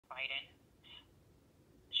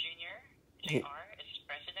Ye- is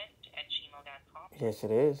president@gmail.com. yes,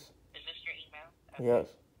 it is. Is this your email? Okay. Yes.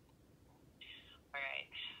 All right.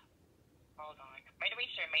 Hold on. By the way,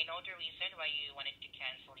 sir, may I know the reason why you wanted to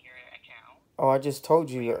cancel your account Oh, I just told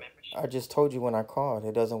or your you. membership? I just told you when I called.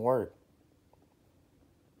 It doesn't work.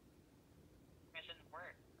 Doesn't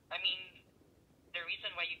work. I mean, the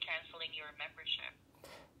reason why you canceling your membership.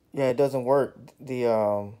 Yeah, it doesn't work. The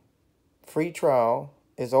free trial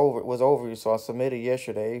is over. Was over. So I submitted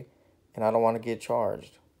yesterday, and I don't want to get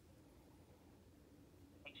charged.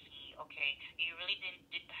 I see. Okay.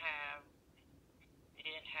 You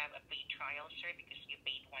didn't have a free trial, sir, because you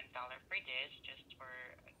paid $1 for this just for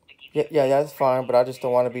to give Yeah, you a yeah, demo that's fine. But version. I just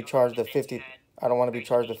don't want to be I don't charged believe the that you 50. had I don't want to be 30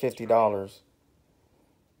 charged the days trial. $50.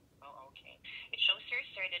 Oh, okay. It shows here,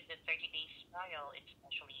 sir, that the 30 days trial it's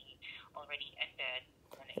actually already ended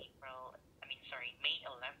on April. I mean, sorry, May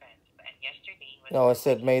 11th, and yesterday was No, it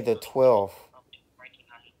said already May the completed 12th, up to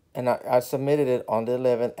 49. and I submitted it on the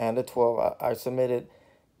 11th and the 12th. I submitted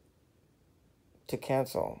to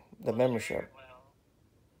cancel the Well, membership. sir, well,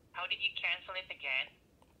 how did you cancel it again?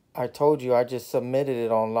 I told you I just submitted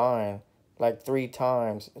it online like 3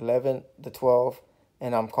 times, 11, the 12th,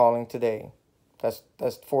 and I'm calling today. That's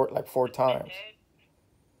four times. Submitted.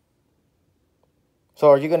 So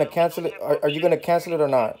are you gonna Well, we cancel don't it? have Are you gonna options, sir, cancel it in or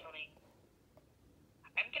not? canceling.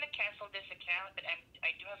 I'm gonna cancel this account, but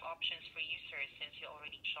I do have options for you, sir, since you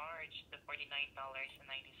already charged the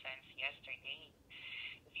 $49.90 yesterday.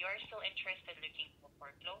 If you are still interested looking for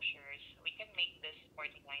foreclosures, we can make this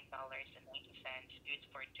 $49.90 good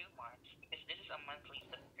for 2 months because this is a monthly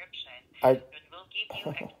subscription. I And we'll give you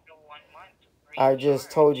extra 1 month free of I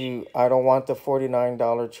just told charge. you I don't want the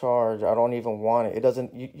 $49 charge. I don't even want it. It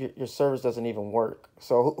doesn't. Your service doesn't even work.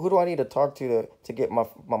 So who do I need to talk to get my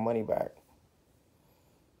money back?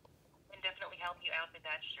 I can definitely help you out with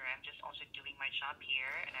that, sir. I'm just also doing my job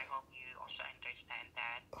here, and I hope you also understand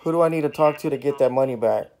that Who do I need to we talk have to get that money solvable.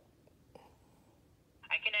 back?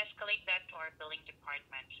 I can escalate that to our billing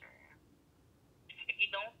department, sir. If you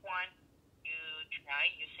don't want to try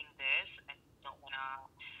using this and don't want to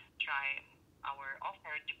try our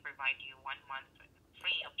offer to provide you 1 month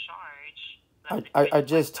free of charge, plus I, the I, I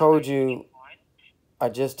just told $25 saving you. one, I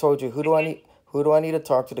just told you. I can. Who do I need to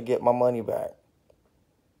talk to get my money back?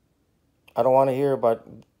 I don't want to hear about.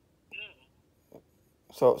 Mm,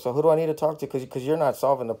 So who do I need to talk to? Because you're not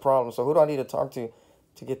solving the problem. So who do I need to talk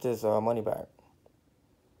to get this money back?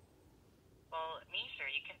 well, me, sir,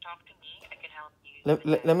 you can talk to me. I can help you with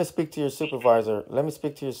Let that. me speak to your May I? supervisor. Let me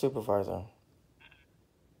speak to your supervisor. Mm,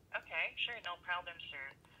 okay, sure, no problem, sir.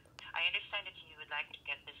 I understand that you would like to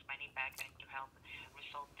get this money back and to help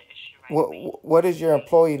resolve the issue right away. What is your Okay,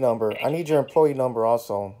 employee number? and I I can need your help you. employee number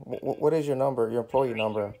also. What is your number? Your employee Sorry,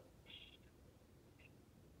 sir. number.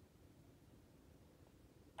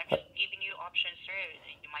 I'm just giving you options, sir.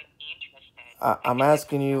 You might be interested. I I'm can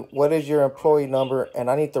asking definitely you help you what with is your your employee charge. number, and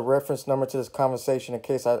I need the reference number to this conversation in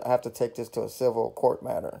case I have to take this to a civil court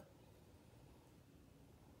matter.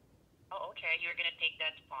 Oh, okay. You're gonna take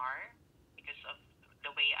that far because of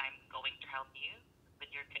the way I'm going to help you with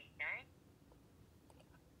your concern.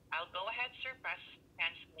 I'll go ahead, sir, press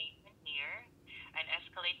cancellation here and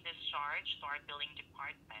escalate this charge to our billing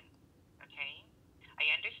department. Okay? I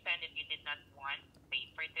understand that you did not want to pay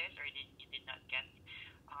for this or you did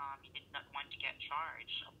not want to get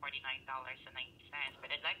charged of $49.90.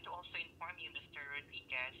 But I'd like to also inform you, Mr.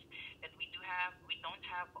 Rodriguez, that we don't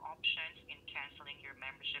have options in canceling your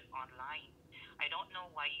membership online. I don't know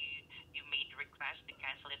why you made the request to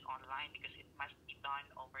cancel it online because it must be done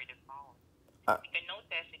over the phone. I, You can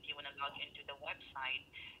notice if you want to log into the website,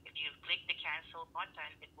 if you click the cancel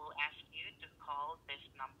button, it will ask you to call this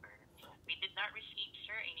number. We did not receive,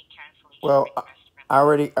 sir, any cancellation well, request from I you.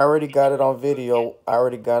 already We did got it not on get. video. I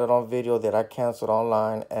already got it on video that I canceled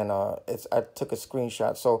online, and it's I took a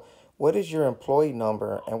screenshot. So, what is your employee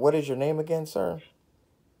number, Oh, and what okay. is your name again, sir?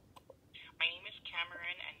 My name is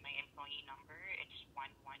Cameron, and my employee number it's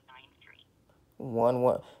 1193. One.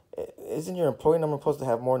 Isn't your employee number supposed to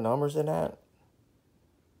have more numbers than that?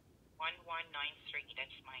 1193.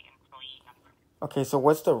 That's my employee number. Okay, so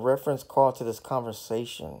what's the reference call to this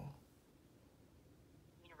conversation?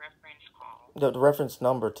 Reference call. The reference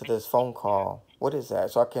number to I this see. phone call. What is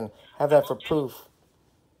that? So I can have I that will for just. proof.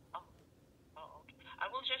 Oh, oh, okay. I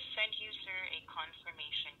will just send you, sir, a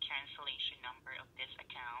confirmation cancellation number of this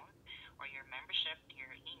account or your membership to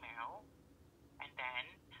your email, and then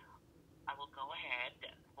I will go ahead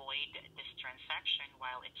void this transaction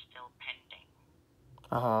while it's still pending.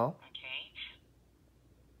 Uh-huh. Okay?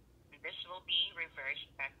 This will be reversed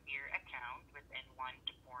back to your account within 1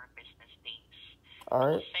 to 4 business days. All I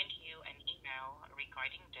right. will send you an email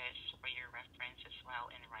regarding this this for your reference as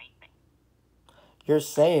well in writing. You're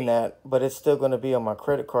saying that, but it's still going to be on my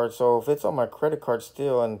credit card. So if it's on my credit card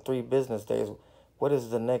still in 3 business days, what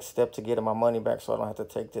is the next step to getting my money back so I don't have to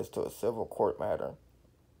take this to a civil court matter?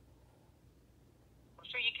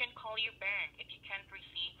 So you can call your bank if you can't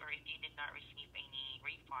receive or if you did not receive any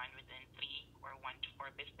refund within 3 or 1 to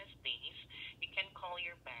 4 business days. You can call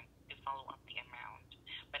your bank to follow up the amount.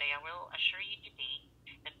 But I will assure you today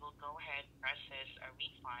that we'll go ahead and process a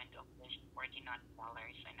refund of this $49.90.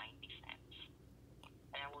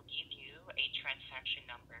 And I will give you a transaction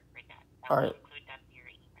number for that. I All will right. include that in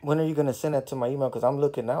your email. When are you going to send that to my email? Because I'm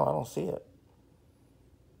looking now. I don't see it.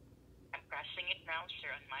 I'm pressing it now,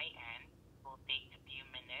 sir, on my end. It will take a few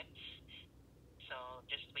minutes. So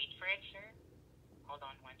just wait for it, sir. Hold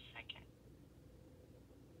on 1 second.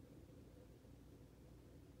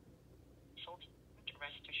 So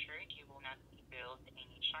rest assured you will not be billed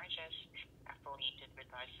any charges affiliated with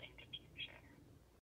us in the future.